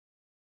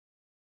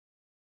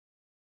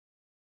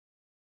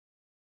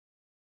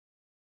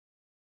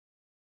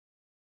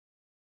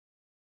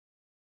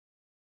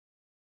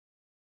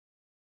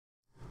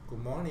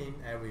Good morning,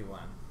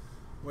 everyone.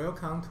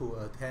 Welcome to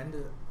attend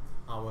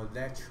our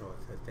lecture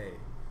today.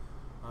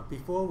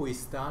 Before we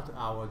start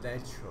our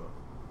lecture,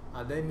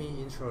 let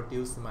me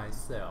introduce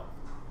myself.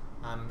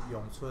 I'm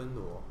Yongchun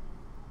Luo.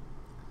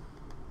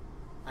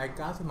 I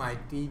got my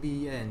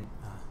DBN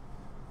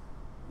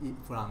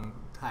from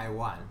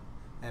Taiwan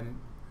and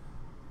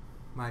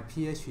my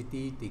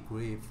PhD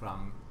degree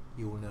from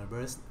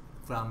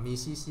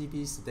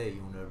Mississippi State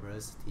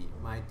University.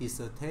 My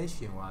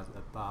dissertation was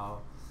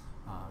about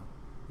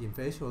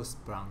infectious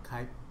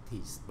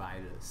bronchitis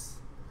virus.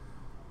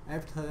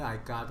 After I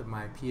got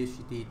my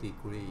PhD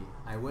degree,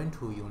 I went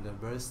to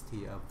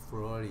University of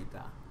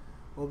Florida.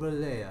 Over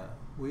there,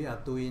 we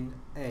are doing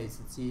AIDS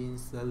gene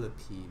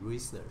therapy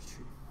research.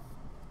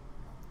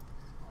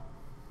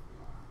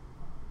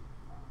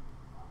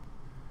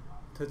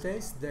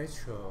 Today's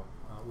lecture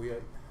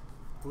will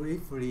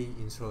briefly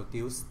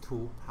introduce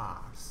two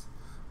parts.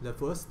 The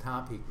first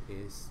topic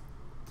is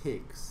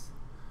ticks.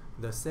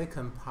 The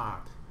second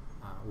part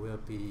will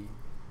be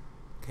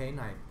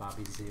canine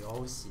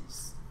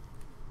babesiosis.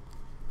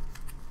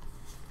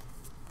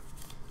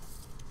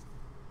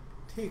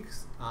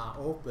 Ticks are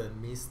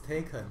often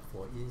mistaken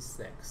for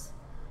insects,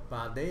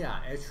 but they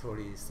are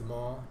actually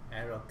small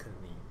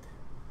arachnids.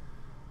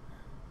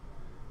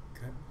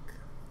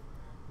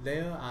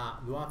 There are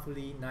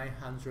roughly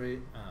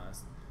 900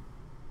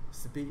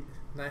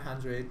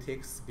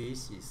 tick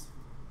species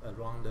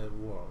around the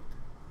world.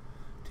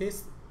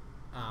 Ticks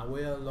are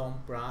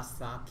well-known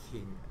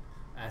blood-sucking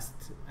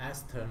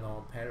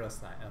external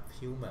parasite of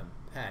human,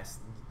 pets,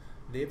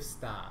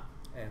 livestock,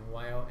 and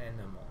wild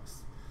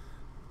animals.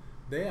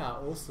 They are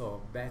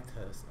also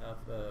vectors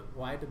of a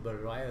wide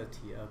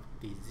variety of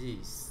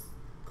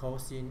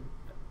disease-causing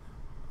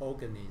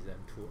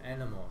organisms to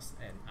animals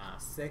and are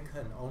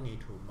second only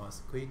to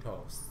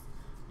mosquitoes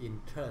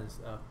in terms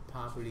of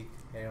public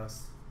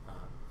health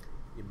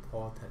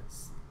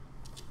importance.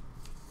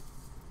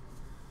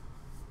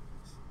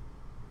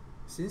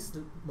 Since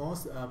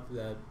most of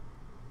the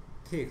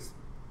ticks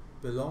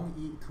belong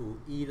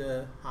to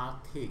either hard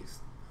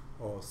ticks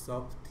or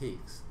soft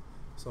ticks,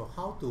 so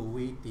how do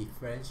we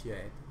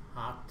differentiate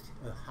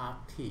a hard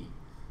tick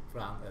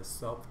from a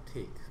soft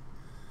tick?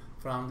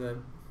 From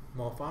the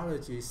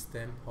morphology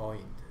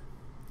standpoint,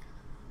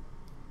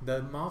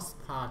 the mouth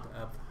part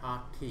of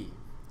hard tick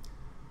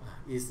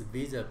is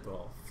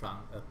visible from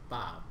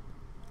above,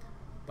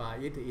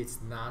 but it is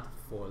not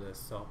for the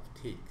soft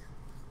tick.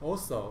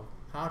 Also,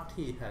 hard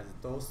tick has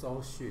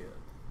dorsal shield,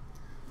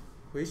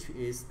 which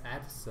is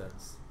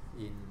absent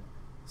in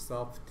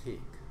soft tick.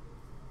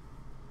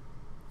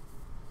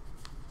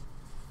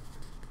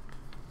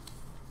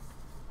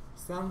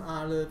 Some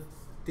other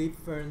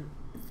different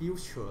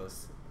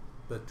features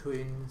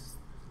between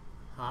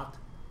hard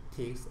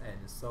ticks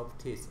and soft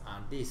ticks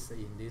are listed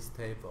in this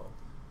table.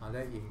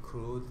 That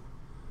include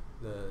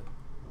the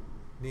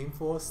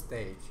lympho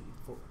stage.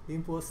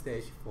 Lympho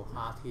stage for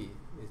hard tick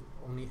it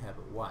only have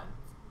one,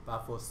 but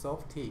for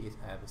soft tick it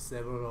have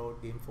several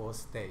lympho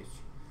stage.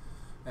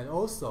 And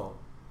also,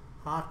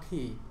 hard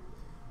tick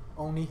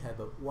only have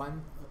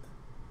one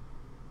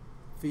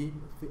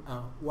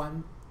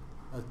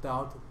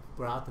adult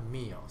blood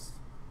meals,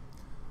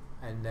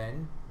 and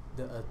then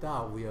the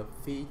adult will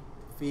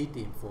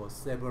feeding for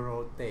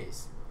several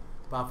days.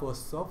 But for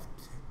soft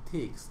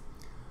ticks,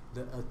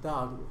 the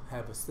adult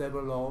have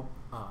several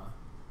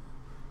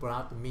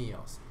blood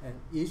meals,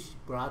 and each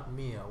blood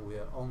meal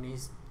will only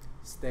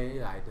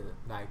stay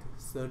like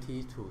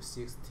 30 to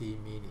 60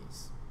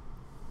 minutes.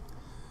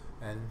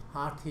 And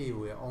hard tick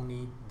will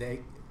only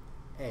lay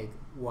egg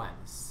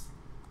once,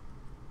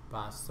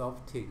 but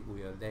soft tick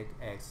will lay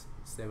eggs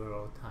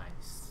several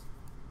times.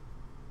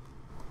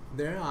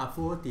 There are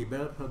 4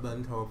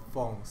 developmental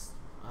forms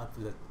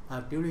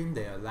during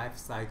their life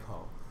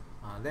cycle.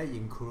 They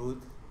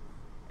include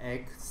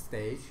egg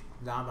stage,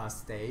 larva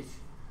stage,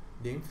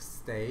 nymph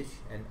stage,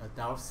 and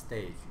adult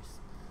stages.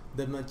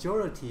 The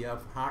majority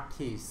of hard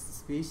tick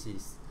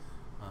species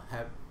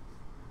have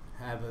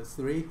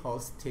 3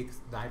 host tick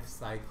life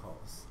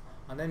cycles.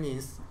 That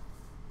means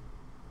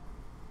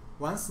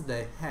once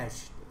they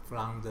hatch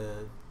from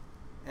the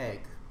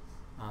egg,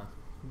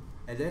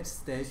 at that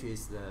stage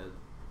is the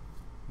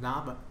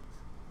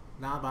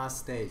larva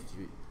stage.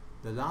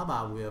 The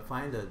larva will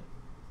find the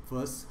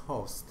first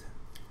host,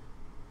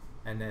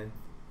 and then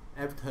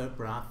after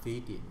blood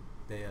feeding,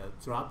 they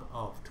drop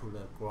off to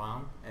the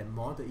ground and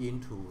mold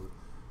into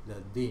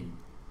the lymph.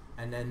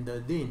 And then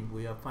the lymph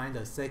will find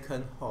the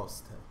second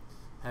host,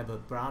 have a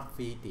blood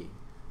feeding,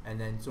 and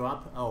then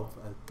drop off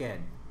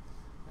again,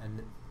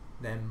 and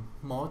then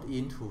mold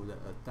into the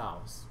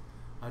adults.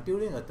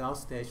 During adult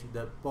stage,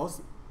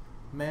 both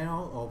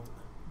male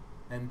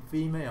and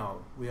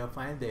female will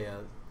find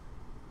their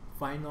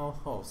final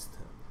host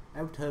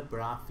after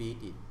blood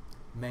feeding,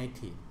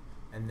 mating,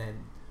 and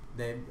then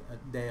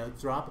they'll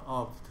drop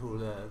off to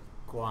the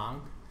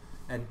ground,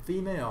 and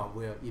female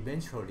will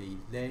eventually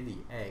lay the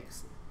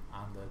eggs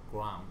on the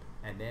ground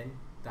and then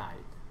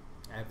die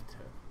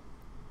after.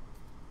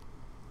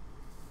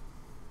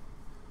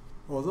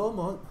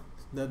 Although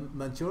The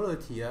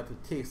majority of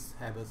ticks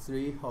have a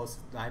 3-host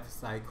life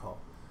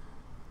cycle.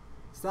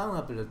 Some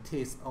of the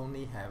ticks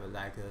only have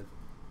like a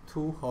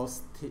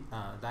 2-host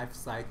life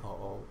cycle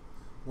or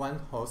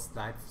 1-host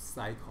life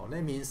cycle.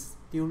 That means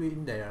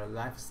during their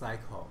life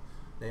cycle,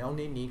 they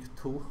only need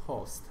 2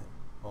 hosts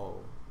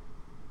or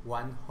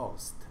 1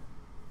 host.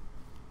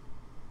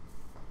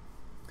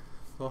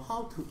 So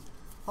how to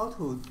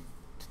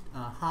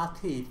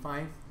ticks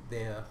find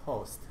their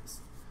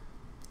hosts?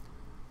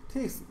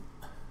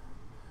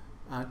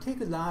 Tick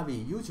larvae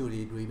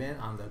usually remain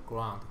on the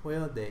ground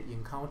where they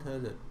encounter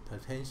the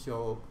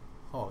potential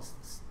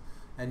hosts,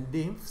 and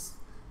nymphs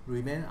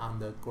remain on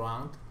the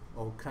ground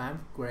or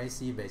climb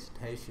grassy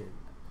vegetation,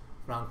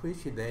 from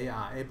which they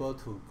are able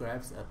to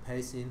grab a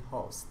passing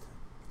host.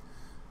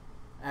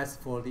 As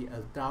for the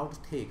adult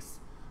ticks,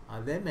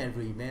 they may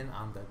remain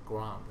on the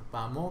ground,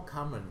 but more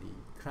commonly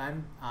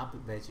climb up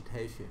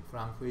vegetation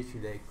from which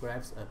they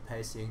grab a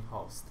passing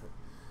host.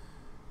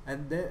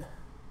 And they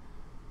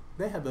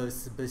have a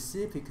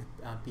specific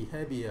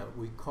behavior.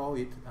 We call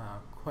it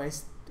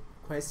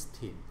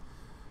questing.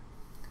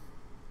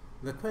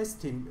 The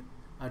questing,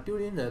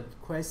 during the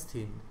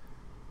questing,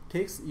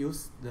 ticks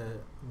use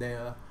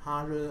their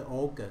harder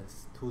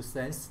organs to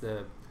sense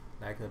the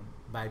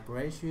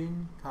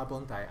vibration,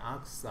 carbon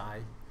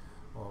dioxide,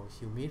 or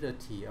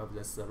humidity of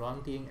the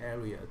surrounding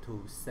area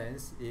to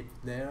sense if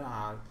there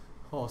are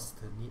hosts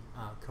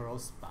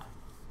close by.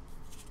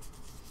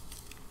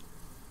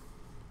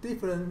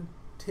 Different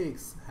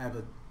ticks have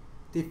a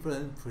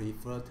different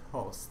preferred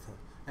host.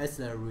 As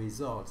a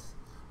result,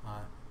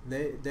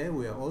 they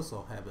will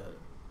also have a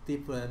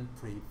different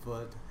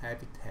preferred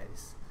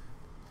habitats.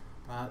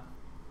 But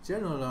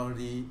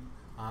generally,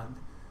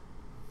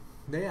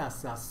 they are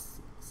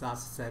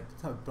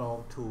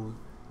susceptible to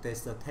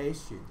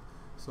desertation,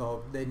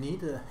 so they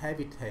need a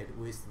habitat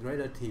with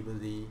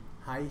relatively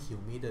high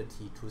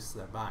humidity to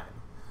survive.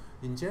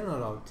 In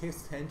general,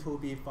 ticks tend to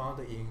be found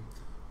in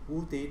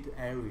wooded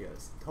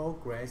areas, tall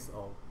grass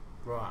or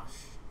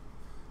brush,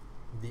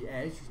 the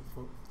edge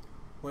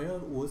where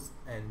woods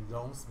and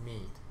lawns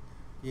meet,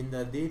 in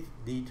the leaf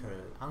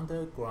litter,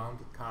 underground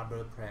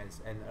cover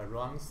plants, and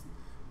around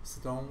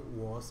stone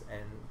walls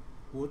and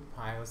wood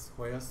piles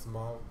where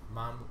small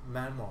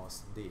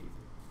mammals live.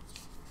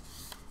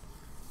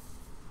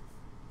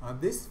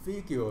 This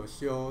figure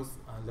shows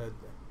the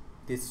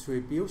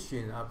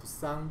distribution of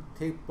some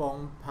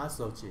tick-borne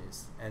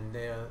pathogens and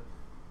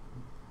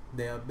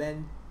their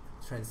been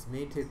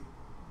transmitted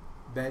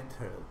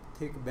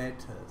tick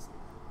vectors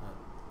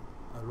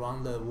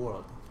around the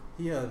world.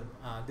 Here,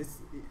 this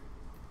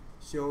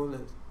shows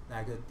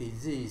like a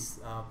disease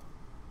of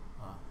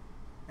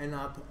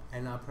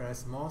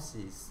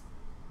anaplasmosis,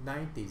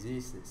 9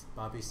 diseases,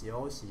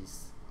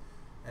 Babesiosis,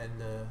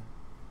 and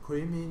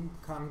Crimean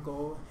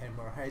Congo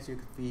hemorrhagic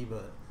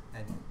fever,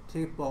 and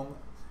tick-borne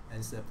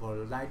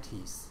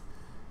encephalitis,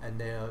 and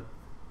their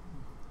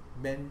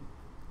main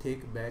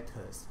tick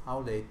vectors,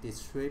 how they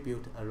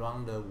distribute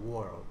around the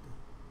world.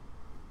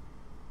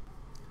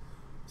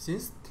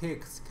 Since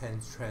ticks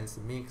can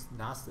transmit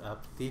lots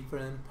of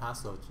different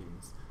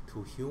pathogens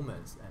to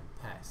humans and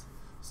pets,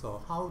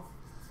 so how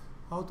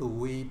do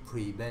we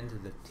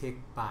prevent the tick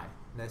bite?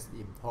 That's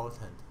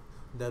important.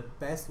 The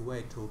best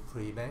way to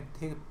prevent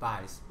tick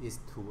bites is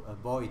to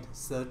avoid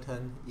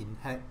certain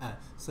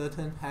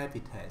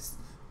habitats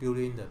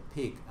during the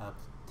peak of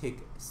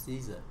tick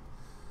season.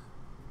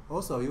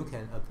 Also, you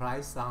can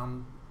apply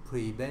some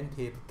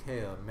preventive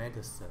care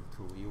medicine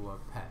to your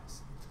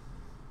pets.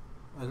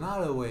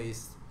 Another way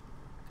is,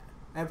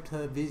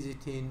 after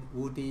visiting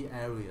woody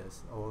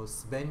areas or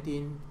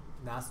spending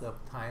lots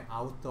of time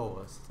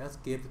outdoors,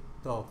 just give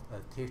dog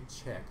a tick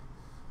check,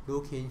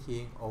 looking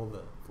him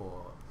over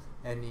for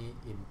any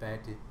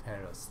embedded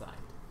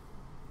parasite.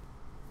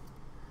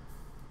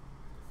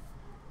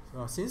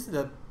 So since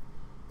the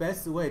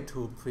best way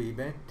to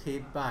prevent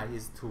tick bite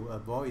is to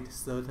avoid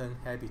certain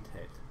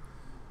habitat,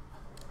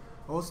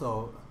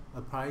 also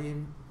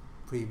applying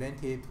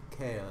preventive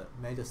care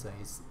medicine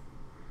is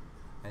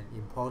an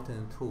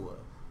important tool.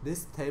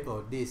 This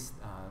table lists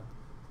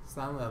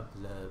some of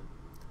the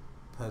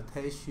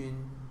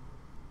protection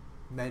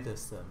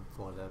medicine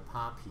for the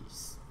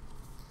puppies.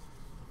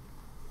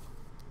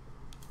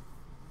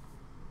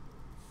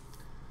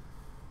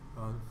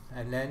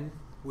 And then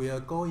we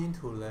are going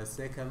to the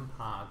second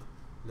part,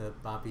 the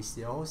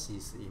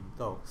babesiosis in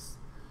dogs.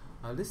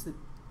 This,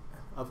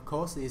 of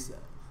course, is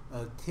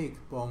a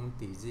tick-borne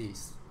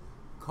disease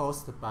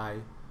caused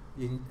by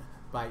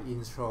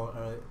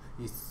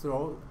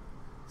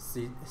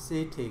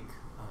intracytic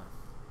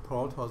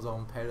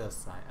protozoan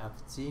parasite of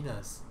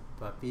genus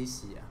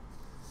Babesia.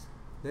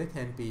 They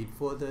can be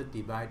further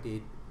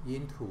divided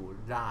into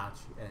large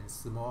and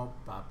small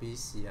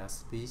Babesia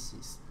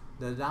species.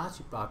 The large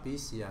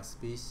Babesia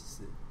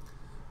species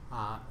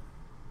are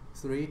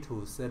 3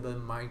 to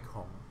 7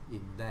 micron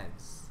in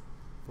length.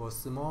 For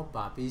small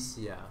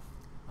Babesia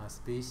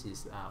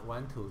species are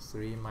 1 to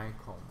 3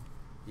 micron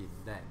in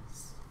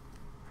length.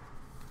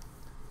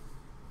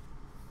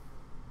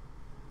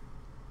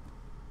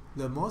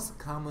 The most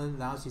common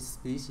large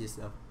species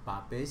of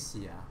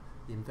Babesia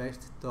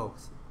infected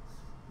dogs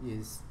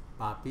is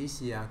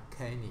Babesia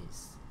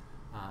canis.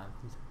 Uh,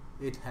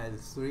 it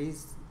has 3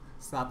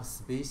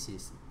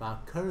 subspecies,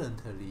 but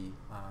currently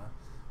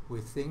we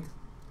think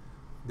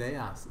there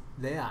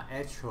are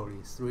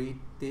actually 3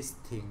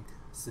 distinct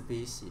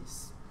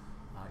species,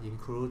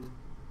 include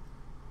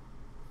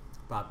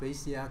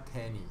Babesia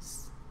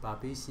canis,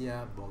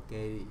 Babesia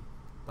bulgari,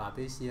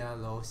 Babesia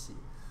rossi.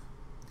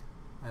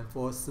 And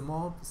for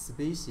small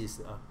species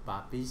of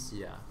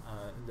Babesia,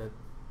 the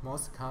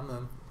most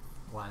common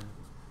one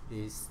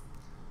is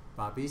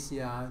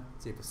Babesia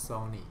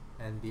gibsoni,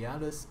 and the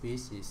other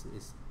species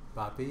is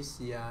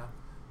Babesia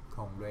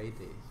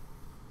conradi.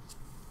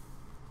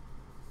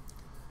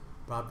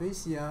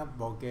 Babesia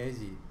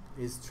bulgari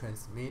is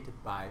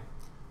transmitted by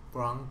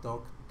brown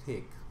dog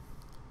tick.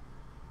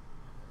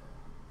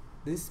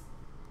 This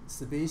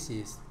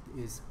species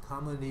is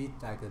commonly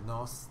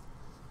diagnosed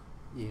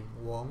in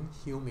warm,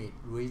 humid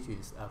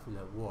regions of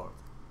the world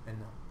and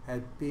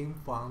has been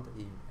found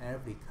in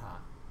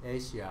Africa,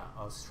 Asia,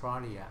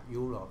 Australia,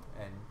 Europe,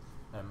 and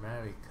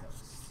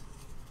Americas.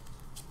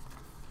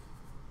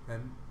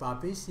 And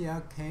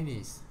Babesia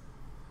canis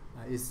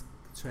is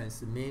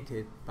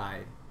transmitted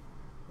by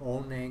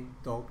all-neck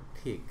dog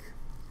tick.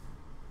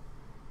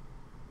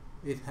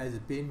 It has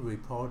been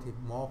reported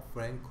more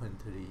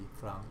frequently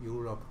from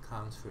Europe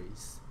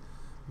countries.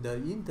 The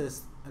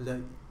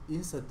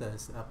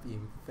incidence of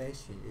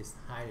infection is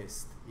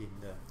highest in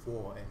the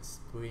fall and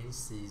spring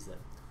season,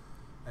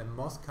 and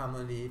most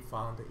commonly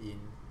found in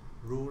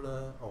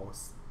rural or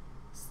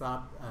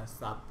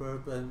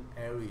suburban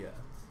areas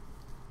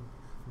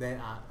that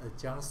are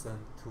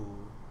adjacent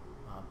to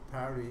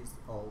paris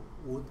or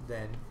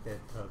woodland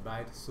that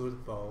provide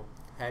suitable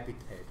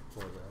habitat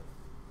for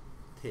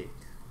the tick.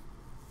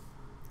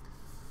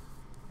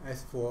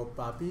 As for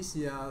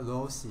Babesia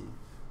rossi,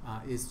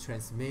 is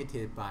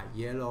transmitted by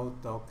yellow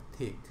dog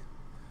tick.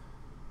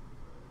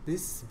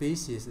 This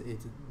species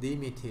is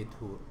limited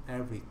to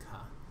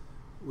Africa,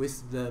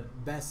 with the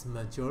vast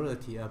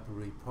majority of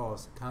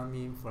reports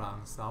coming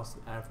from South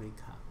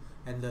Africa,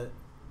 and the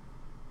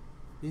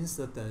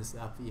incidence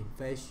of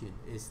infection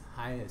is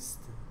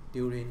highest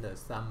during the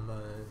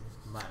summer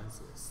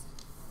months.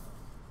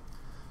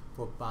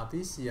 For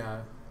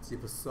Babesia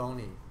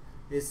gibsoni,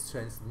 is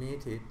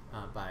transmitted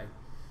by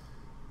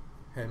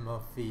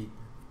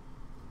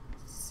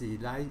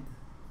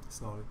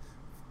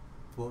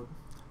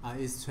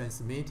is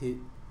transmitted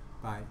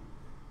by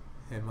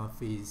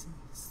Haemophilus.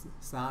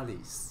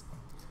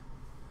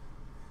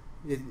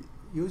 It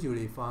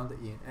usually found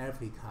in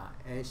Africa,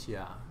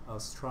 Asia,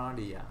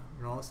 Australia,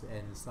 North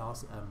and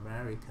South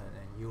America,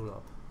 and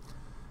Europe.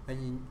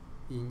 And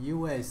in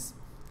US,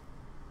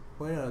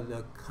 where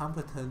the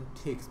competent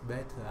tick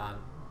vectors are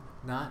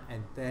not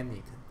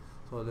endemic,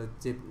 so the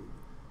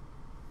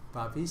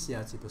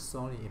Babesia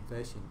gibsoni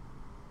infection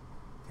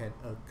can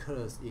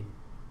occur in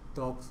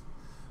dogs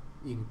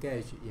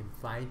engaged in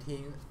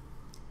fighting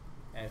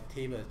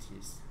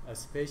activities,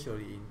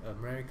 especially in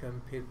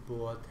American Pit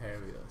Bull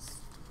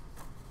Terriers.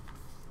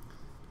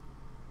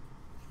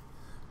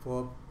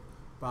 For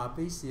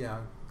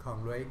Babesia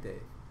conradi,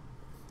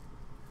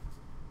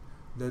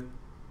 the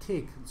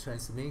tick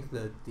transmitting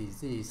the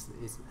disease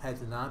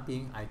has not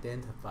been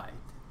identified.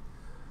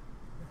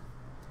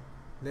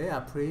 They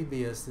are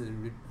previously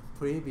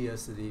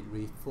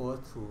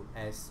referred to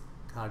as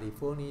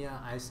California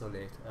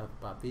isolate of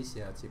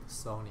Babesia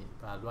gibsoni,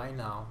 but right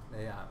now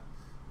they are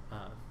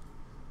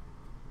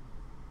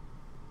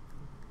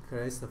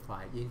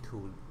classified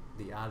into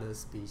the other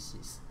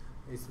species.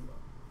 It's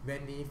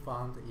mainly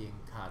found in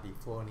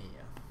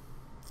California.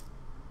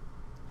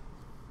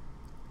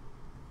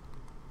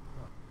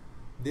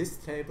 This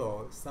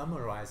table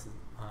summarizes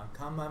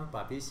common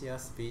Babesia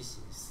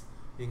species,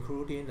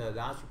 including the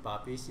large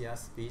Babesia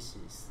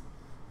species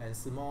and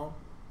small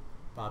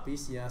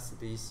Babesia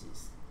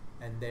species,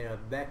 and their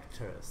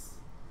vectors,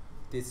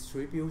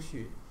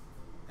 distribution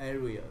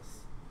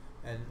areas,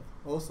 and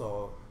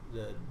also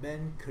the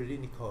main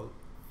clinical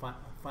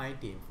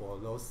finding for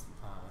those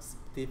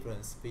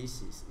different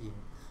species,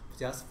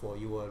 just for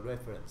your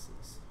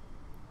references.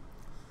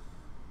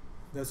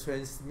 The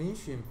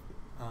transmission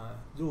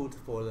route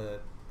for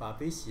the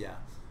Babesia,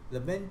 the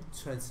main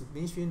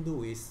transmission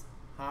route is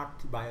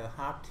by a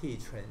heart T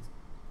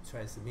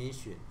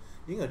transmission.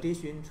 In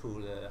addition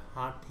to the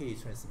heart T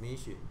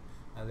transmission,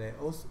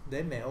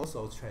 they may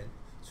also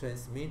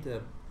transmit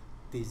the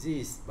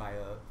disease by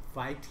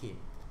fighting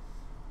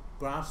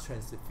blood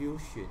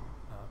transfusion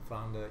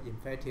from the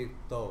infected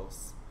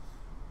dogs,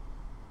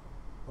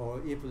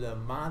 or if the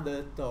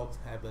mother dog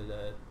have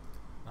the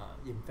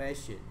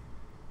infection,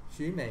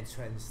 she may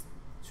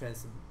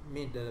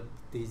transmit the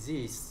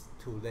disease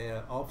to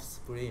their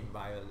offspring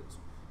by a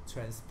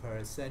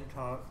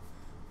transplacental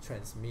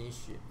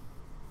transmission.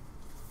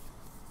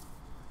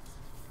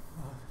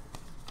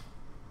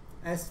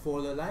 As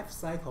for the life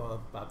cycle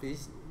of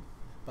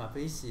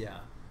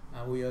Babesia,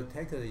 we'll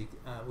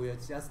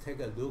just take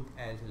a look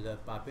at the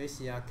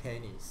Babesia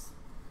canis.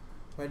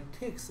 when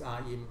ticks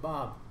are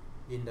involved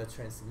in the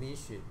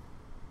transmission,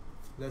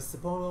 the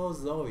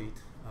sporozoid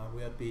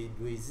will be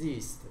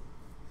released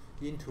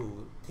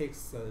into tick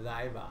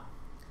saliva.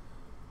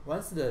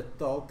 Once the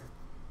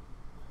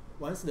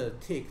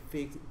tick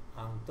feeds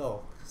on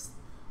dogs,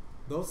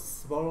 those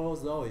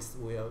sporozoids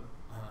will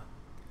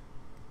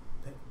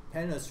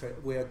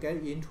will get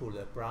into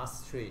the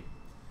bloodstream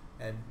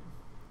and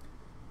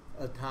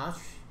attach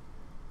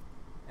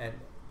and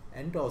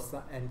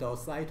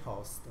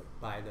endocytosed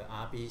by the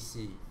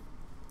RBC.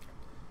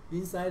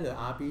 Inside the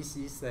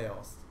RBC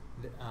cells,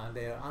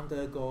 they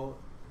undergo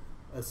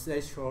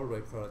asexual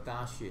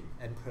reproduction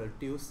and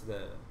produce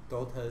the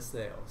daughter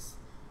cells.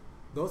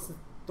 Those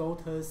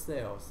daughter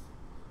cells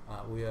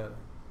will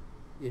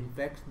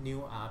infect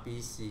new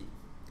RBC.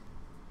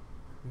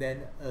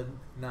 Then a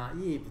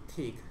naive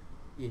tick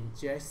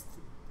ingests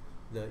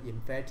the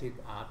infected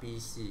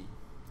RBC.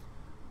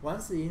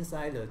 Once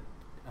inside the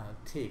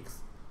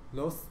ticks,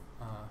 those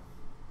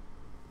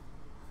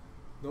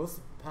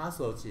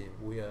pathogens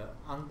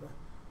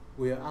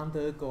will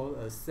undergo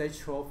a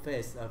sexual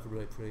phase of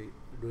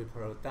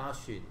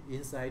reproduction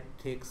inside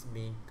tick's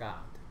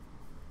midgut.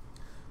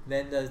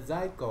 Then the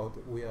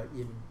zygote will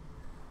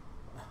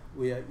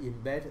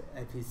embed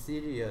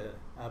epithelium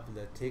of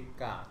the tick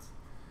gut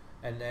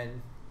and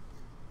then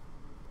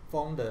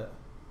form the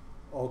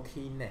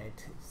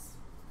ochinates.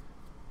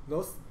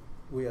 Those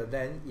will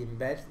then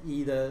embed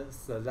either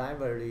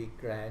salivary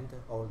gland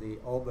or the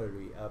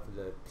ovary of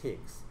the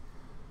ticks.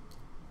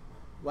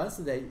 Once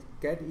they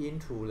get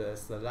into the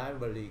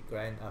salivary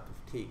gland of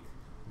the tick,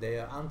 they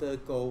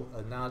undergo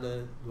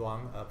another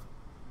round of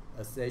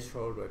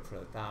asexual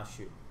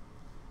reproduction.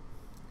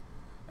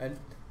 And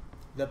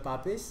the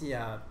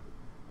Babesia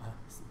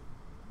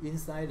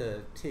inside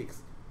the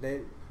ticks,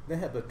 they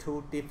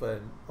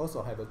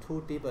also have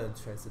two different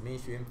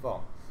transmission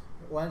forms.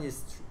 One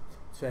is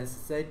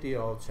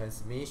transsexual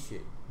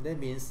transmission. That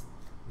means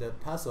the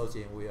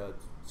pathogen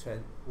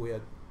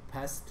will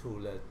pass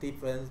to the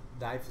different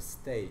life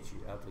stage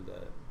of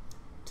the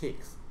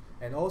ticks,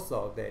 and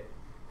also they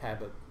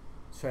have a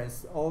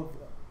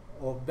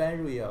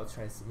ovarial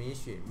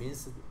transmission.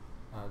 Means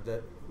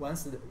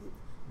once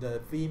the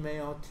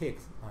female tick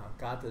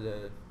got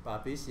the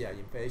Babesia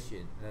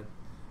infection,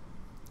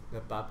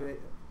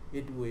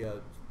 it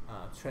will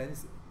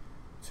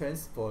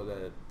transfer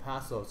the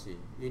pathogen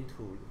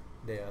into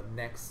their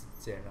next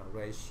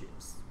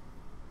generations.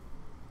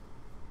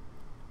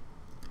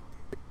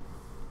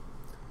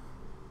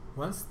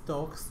 Once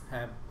dogs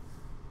have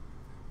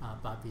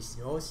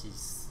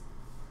babesiosis,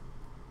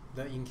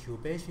 the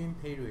incubation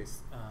period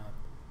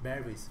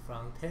varies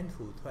from 10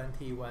 to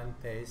 21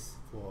 days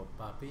for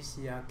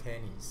Babesia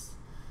canis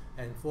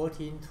and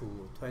 14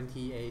 to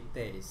 28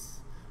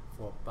 days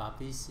for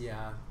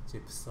Babesia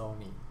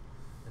gibsoni.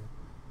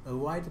 A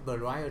wide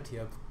variety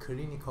of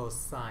clinical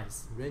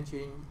signs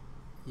ranging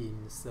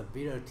in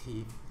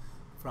severity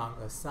from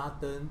a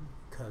sudden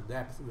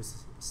collapse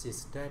with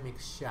systemic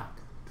shock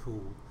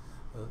to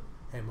a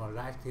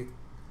hemorrhagic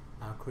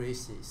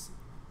crisis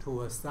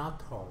to a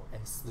subtle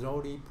and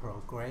slowly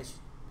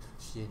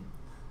progressing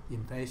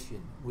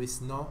infection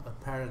with no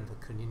apparent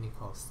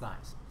clinical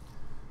signs.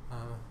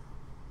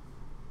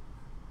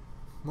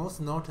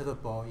 Most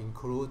notable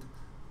include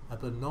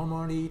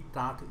abnormally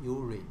dark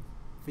urine,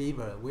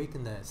 fever,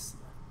 weakness,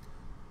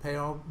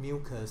 pale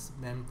mucous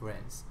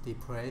membranes,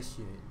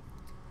 depression,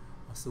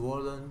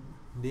 swollen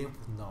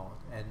lymph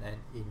node, and an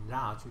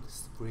enlarged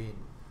spleen.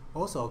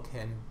 Also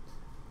can,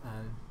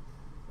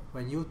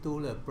 when you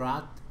do the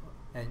blood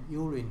and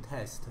urine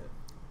test,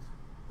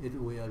 it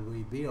will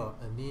reveal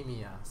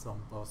anemia,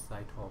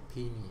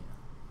 thrombocytopenia.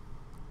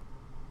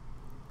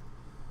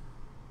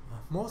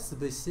 More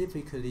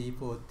specifically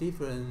for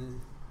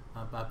different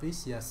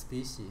Babesia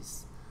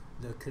species,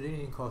 the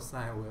clinical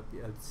sign will be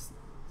a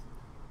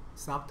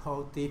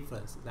subtle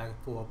difference. Like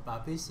for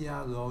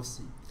Babesia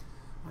rossi,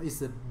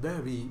 it's a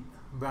very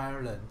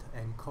violent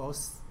and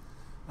causes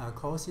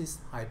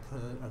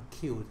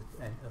hyperacute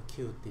and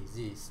acute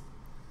disease.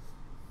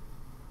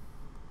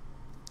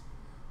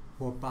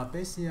 For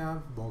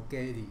Babesia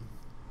vogeli,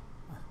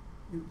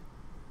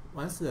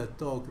 once the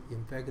dog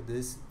infects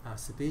this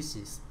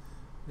species,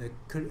 the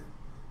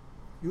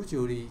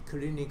usually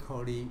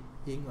clinically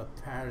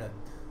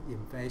inapparent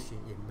infection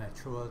in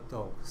mature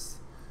dogs.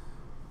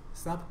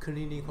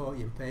 Subclinical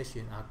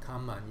infections are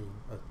common in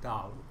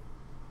adult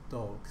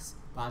dogs,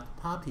 but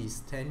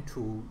puppies tend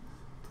to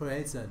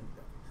present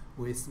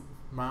with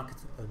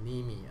marked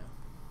anemia.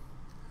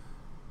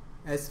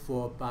 As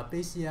for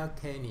Babesia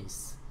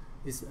canis,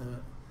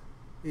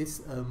 it's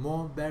a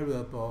more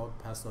variable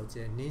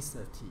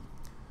pathogenicity.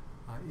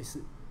 It's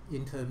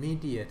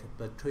intermediate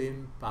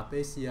between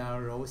Babesia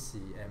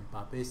rossi and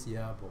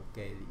Babesia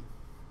vogeli.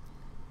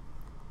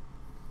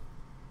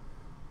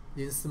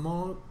 In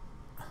small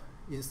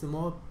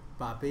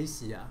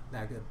Babesia,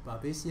 like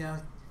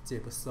Babesia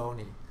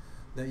gibsoni,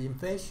 the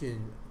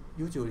infection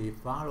usually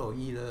follow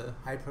either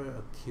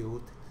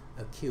hyperacute,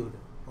 acute,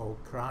 or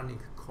chronic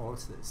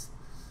courses.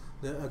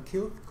 The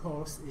acute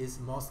course is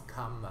most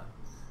common,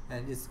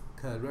 and is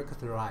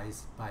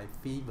characterized by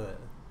fever,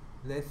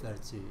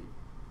 lethargy,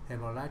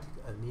 hemolytic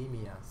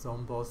anemia,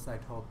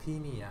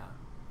 thrombocytopenia,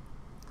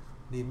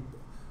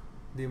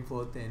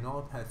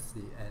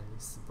 lymphadenopathy, and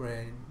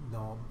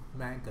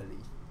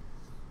splenomegaly.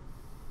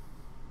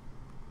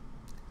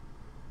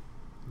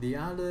 The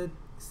other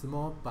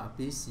small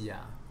Babesia,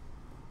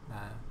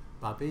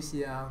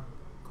 Babesia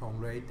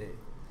conradi,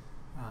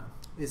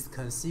 is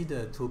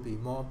considered to be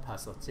more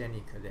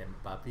pathogenic than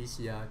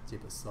Babesia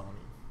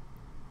gibsoni.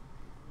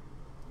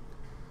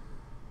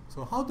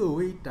 So how do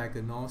we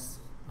diagnose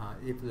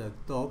if the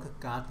dog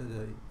got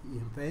the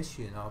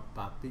infection of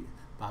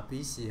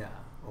Babesia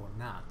or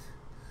not?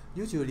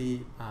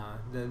 Usually,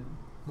 the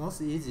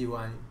most easy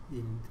one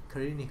in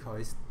clinical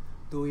is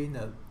doing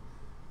a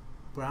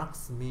blood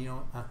smear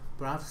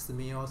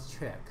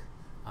check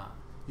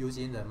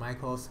using the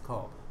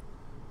microscope.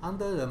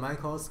 Under the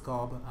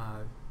microscope,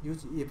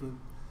 usually if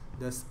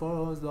the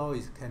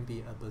sporozoids can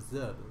be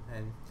observed,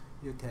 and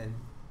you can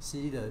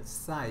see the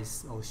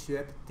size or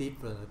shape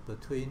difference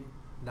between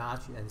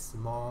large and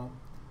small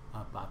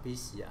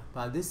Babesia.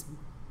 But this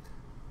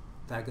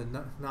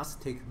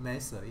diagnostic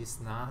method is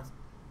not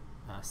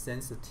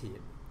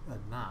sensitive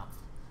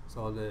enough,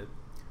 so the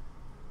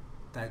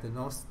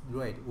diagnosis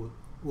rate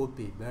would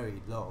be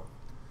very low.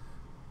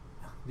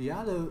 The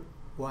other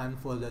one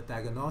for the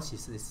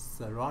diagnosis is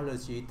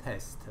serology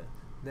test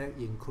that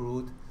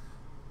include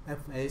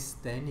FA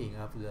staining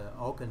of the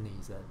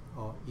organism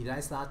or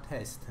ELISA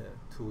test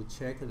to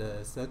check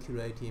the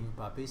circulating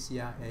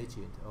Babesia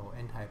agent or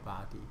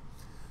antibody,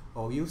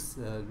 or use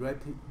a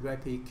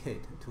rapid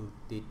kit to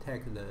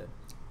detect the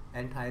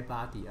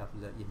antibody of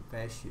the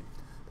infection.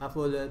 But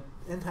for the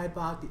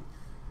antibody,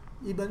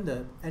 even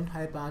the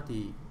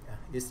antibody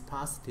is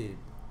positive,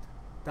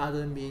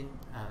 doesn't mean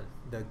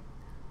the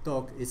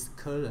dog is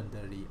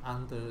currently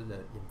under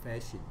the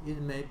infection.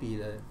 It may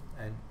be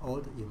an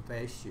old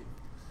infection.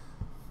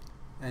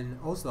 And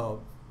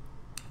also,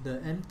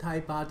 the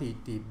antibody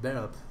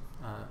develop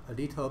a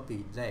little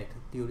bit late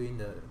during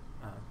the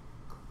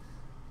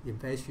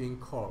infection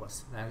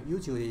course.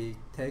 Usually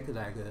take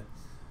like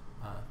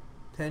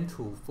 10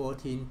 to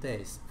 14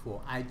 days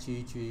for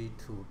IgG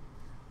to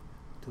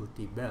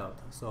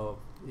develop. So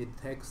it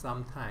takes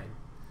some time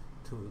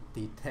to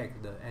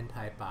detect the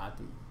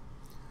antibody.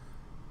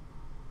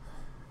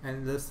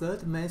 And the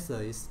third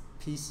method is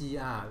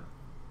PCR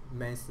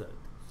method.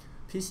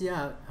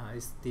 PCR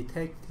is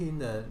detecting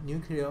the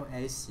nucleic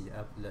acid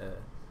of the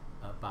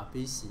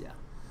Babesia.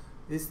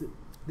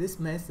 This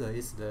method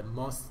is the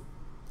most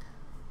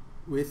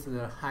with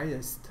the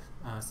highest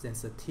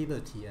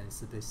sensitivity and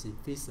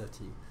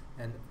specificity,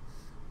 and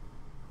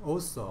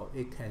also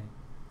it can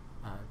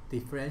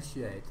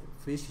differentiate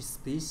which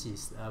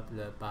species of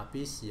the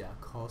Babesia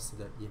cause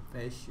the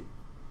infection.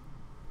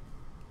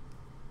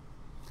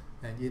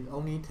 And it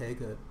only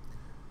takes a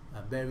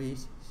very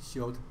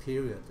short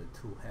period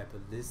to have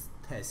this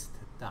test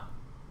done.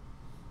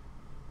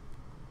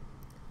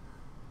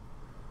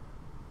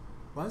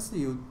 Once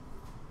you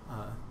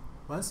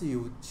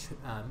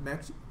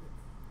make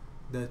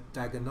the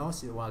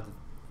diagnosis was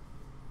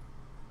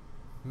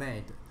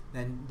made,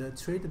 then the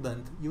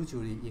treatment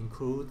usually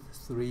includes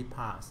 3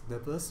 parts. The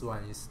first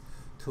one is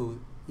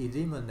to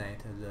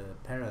eliminate the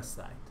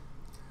parasite.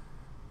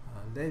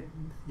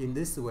 In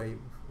this way,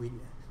 we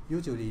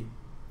usually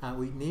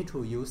we need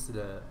to use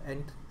the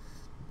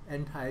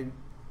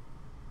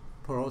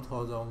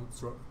anti-protozoan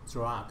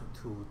drug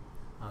to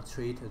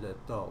treat the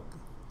dog.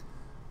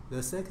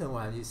 The second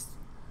one is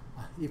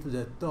if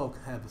the dog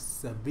has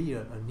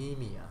severe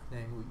anemia,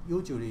 then we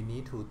usually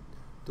need to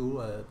do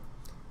a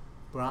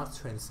blood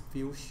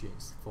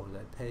transfusions for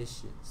the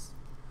patients.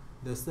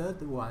 The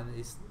third one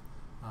is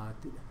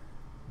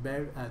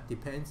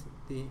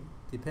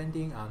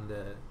depending on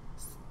the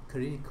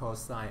clinical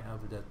sign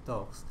of the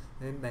dogs,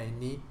 they may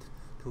need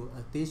to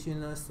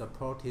additional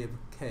supportive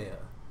care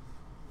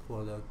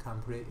for the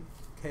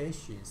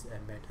complications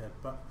and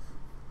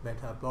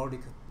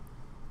metabolic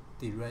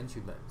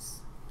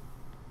derangements.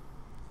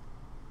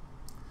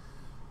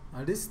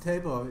 This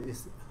table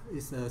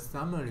is a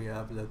summary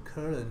of the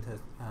current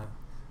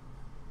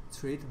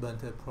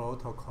treatment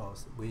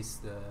protocols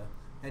with the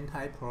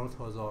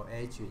anti-protozoal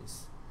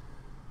agents.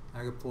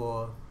 Like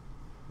for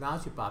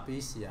large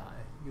Babesia,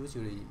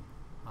 usually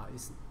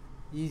it's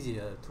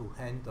easier to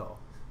handle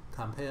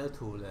compared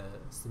to the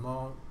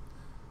small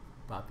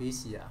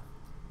Babesia.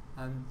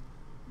 And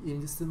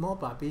in the small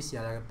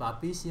Babesia, like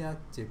Babesia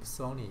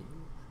gibsoni,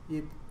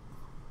 if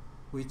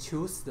we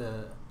choose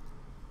the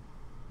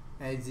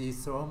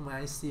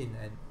azithromycin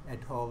and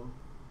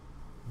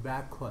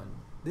atovaquone,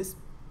 this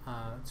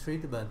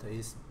treatment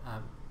is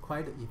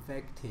quite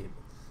effective.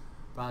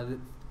 But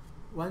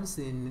one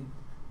thing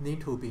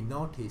need to be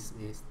noticed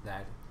is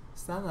that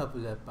some of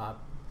the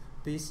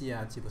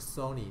Babesia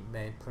gibsoni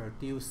may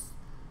produce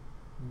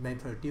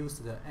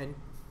the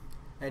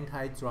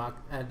anti-drug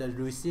and the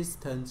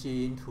resistant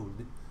gene to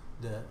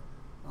the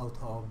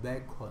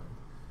atovaquone.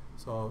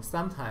 So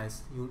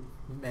sometimes you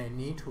may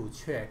need to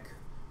check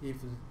if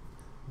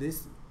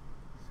this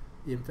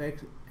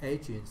infect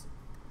agents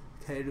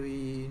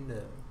carrying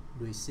the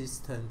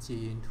resistant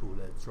gene to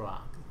the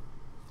drug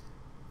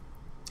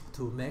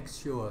to make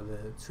sure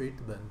the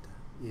treatment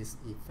is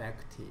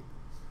effective.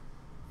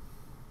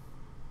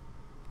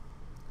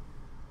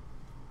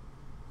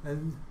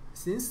 And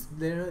since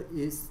there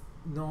is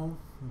no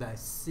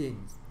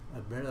vaccine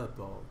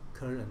available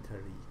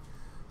currently,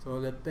 so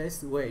the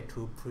best way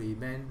to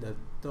prevent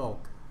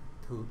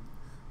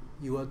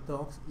your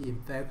dog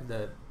infect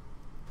the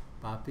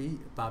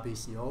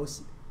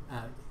Babesiosis,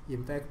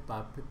 infect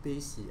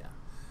Babesia,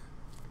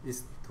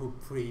 is to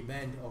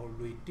prevent or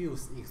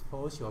reduce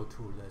exposure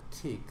to the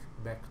tick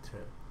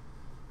vector.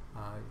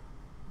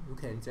 You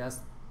can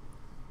just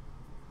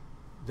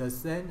the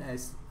same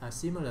as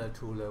similar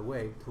to the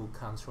way to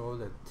control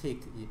the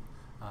tick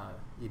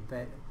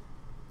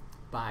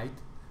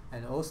bite,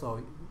 and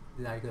also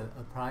like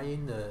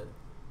applying the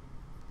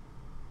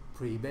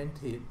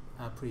preventive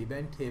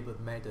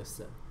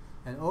medicine.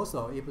 And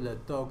also, if the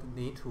dog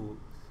need to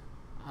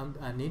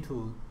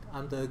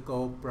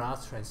undergo blood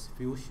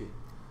transfusion,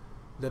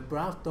 the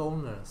blood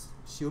donors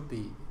should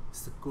be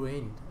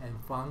screened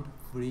and found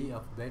free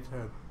of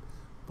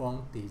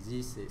vector-borne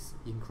diseases,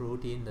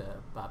 including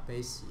the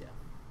Babesia.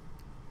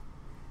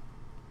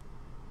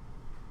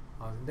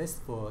 That's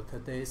for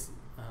today's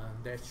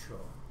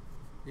lecture.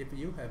 If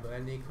you have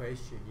any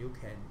question, you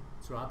can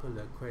drop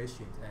the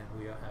questions and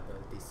we'll have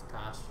a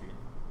discussion.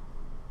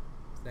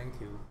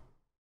 Thank you.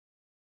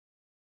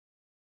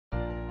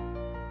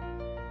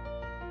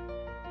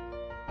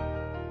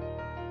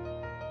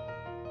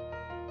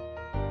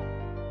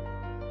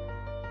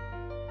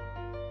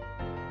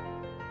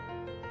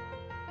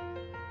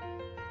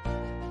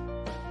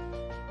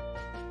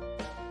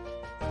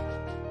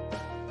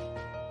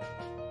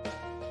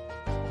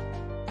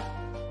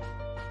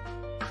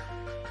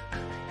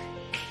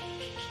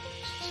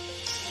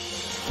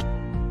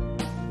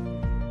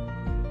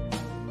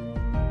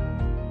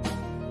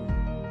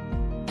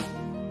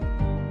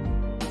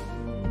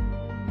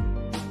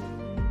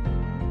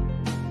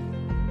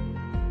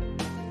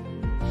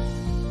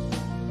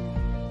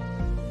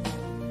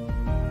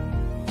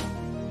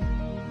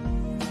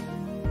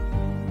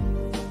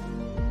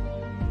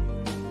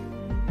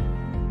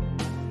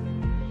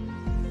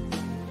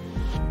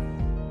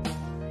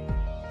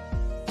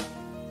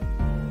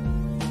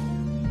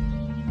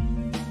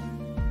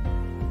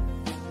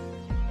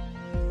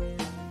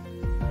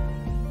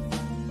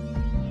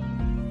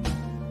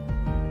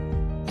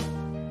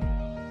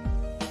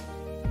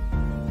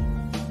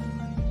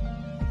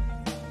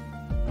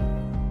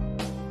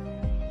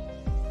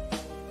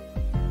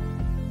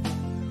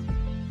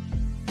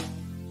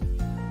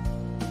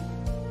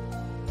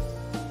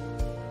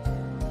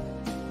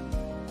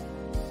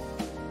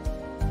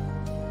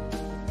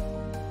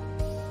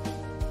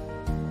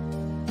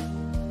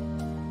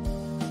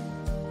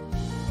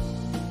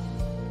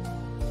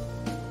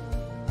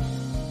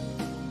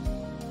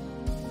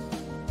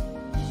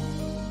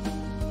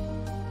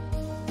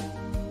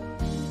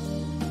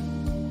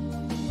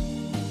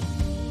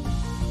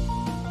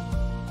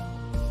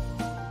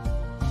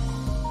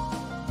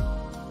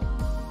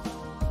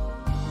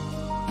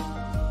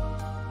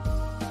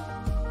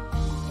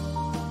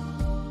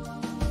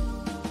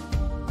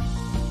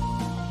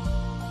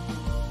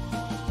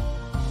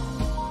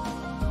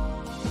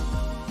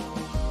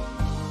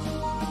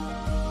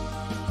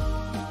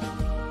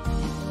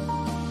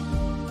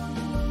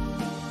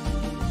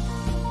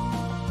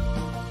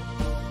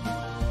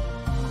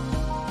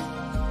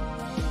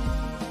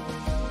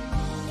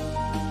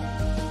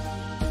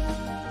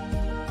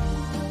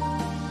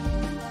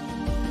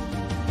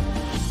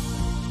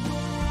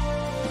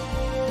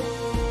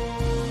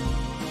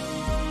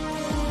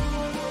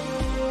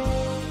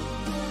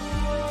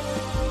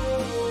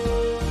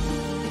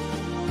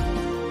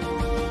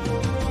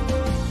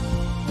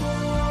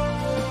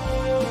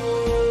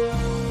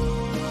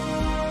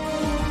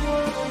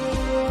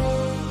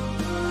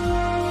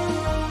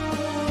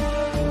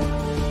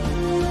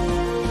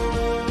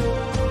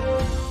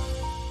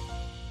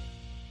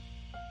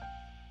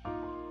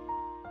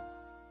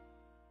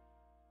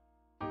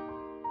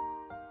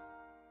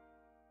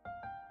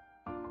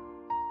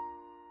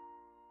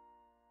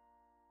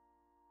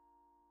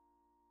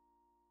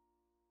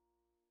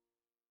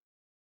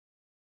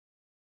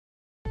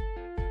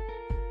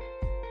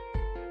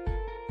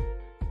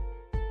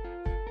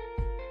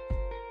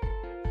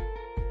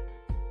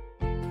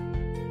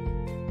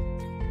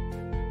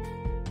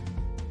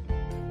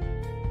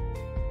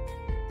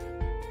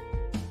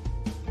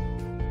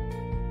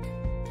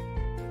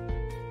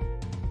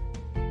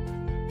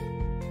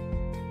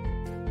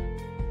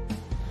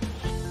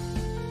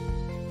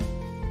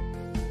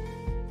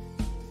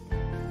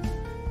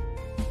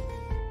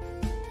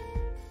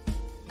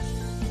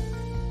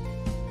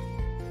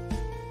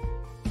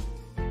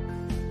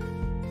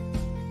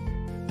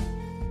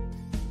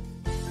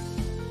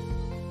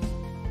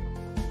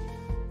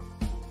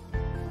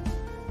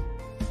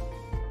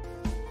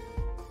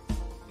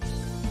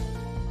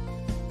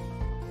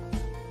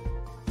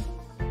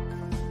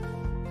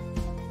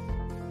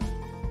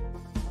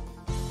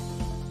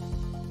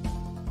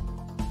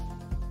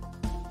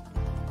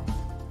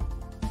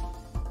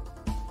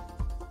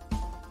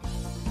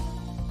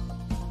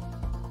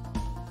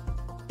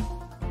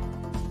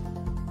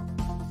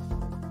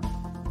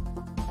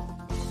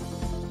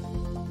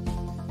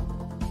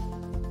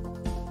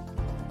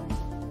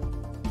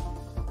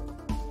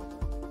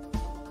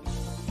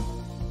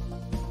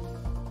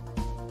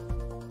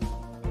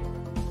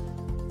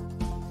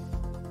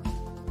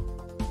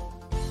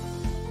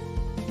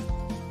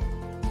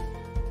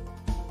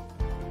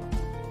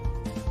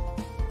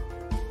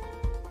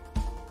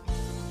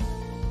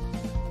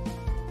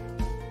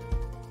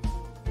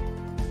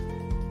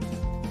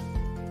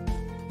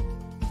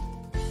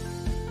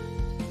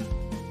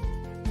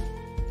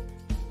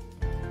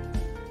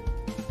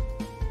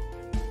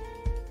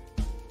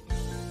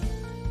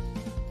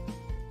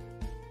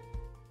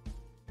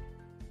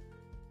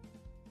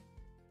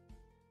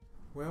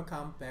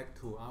 Welcome back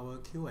to our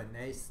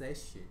Q&A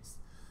sessions.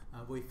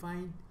 We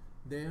find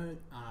there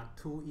are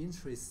two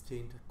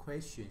interesting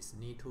questions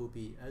need to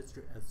be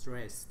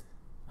addressed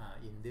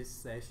in this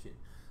session.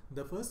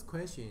 The first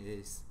question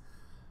is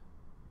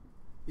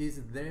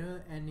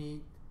there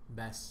any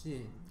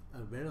vaccine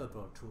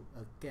available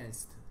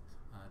against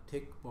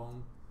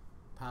tick-borne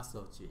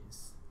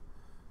pathogens?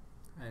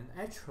 And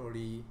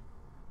actually,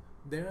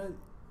 there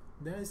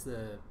is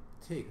a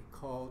tick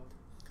called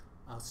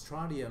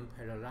Australian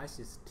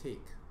paralysis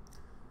tick,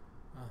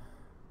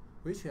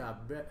 which are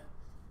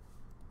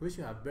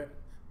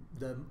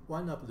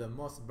one of the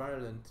most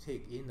virulent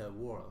tick in the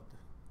world.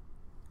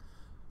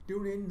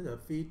 During the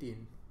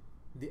feeding,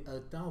 the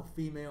adult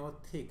female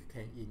tick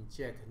can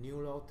inject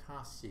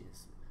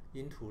neurotoxins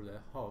into the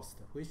host,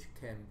 which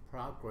can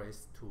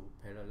progress to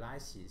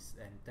paralysis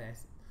and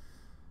death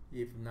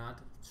if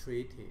not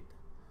treated.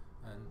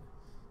 And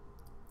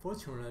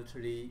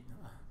fortunately,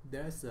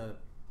 there's a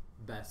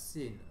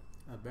vaccine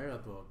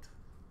available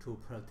to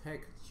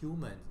protect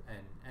humans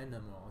and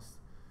animals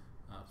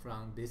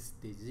from this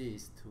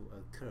disease to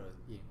occur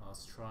in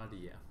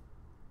Australia.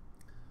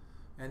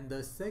 And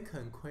the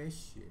second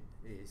question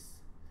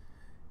is,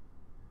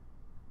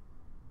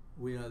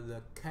 will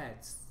the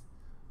cats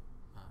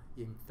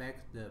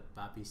infect the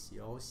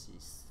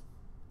babesiosis?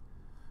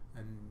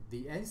 And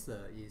the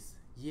answer is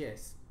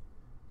yes,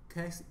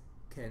 cats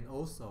can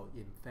also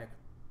infect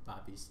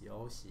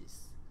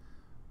babesiosis.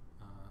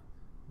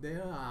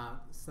 There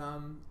are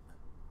some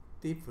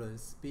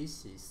different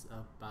species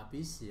of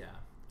Babesia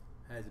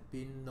has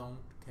been known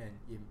can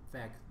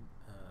infect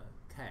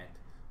cat,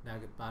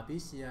 like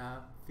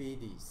Babesia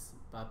felis,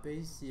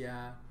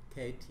 Babesia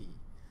cati,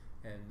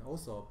 and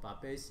also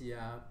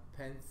Babesia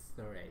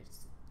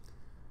pantherus.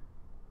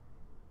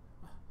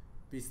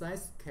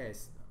 Besides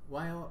cats,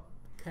 wild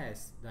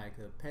cats like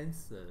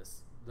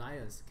panthers,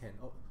 lions can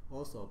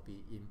also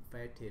be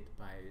infected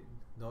by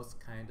those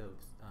kind of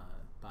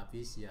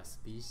Babesia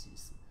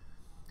species.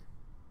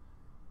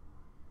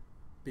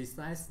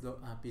 Besides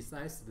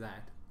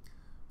that,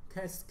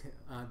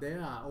 there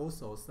are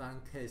also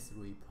some case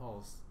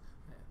reports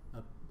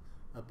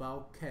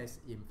about cats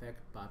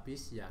infect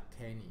Babesia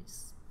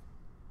canis.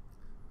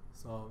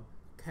 So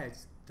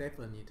cats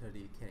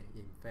definitely can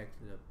infect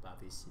the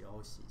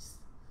babesiosis.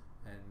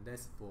 And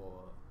that's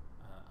for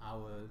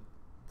our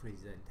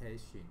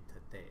presentation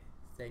today.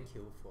 Thank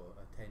you for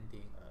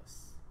attending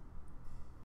us.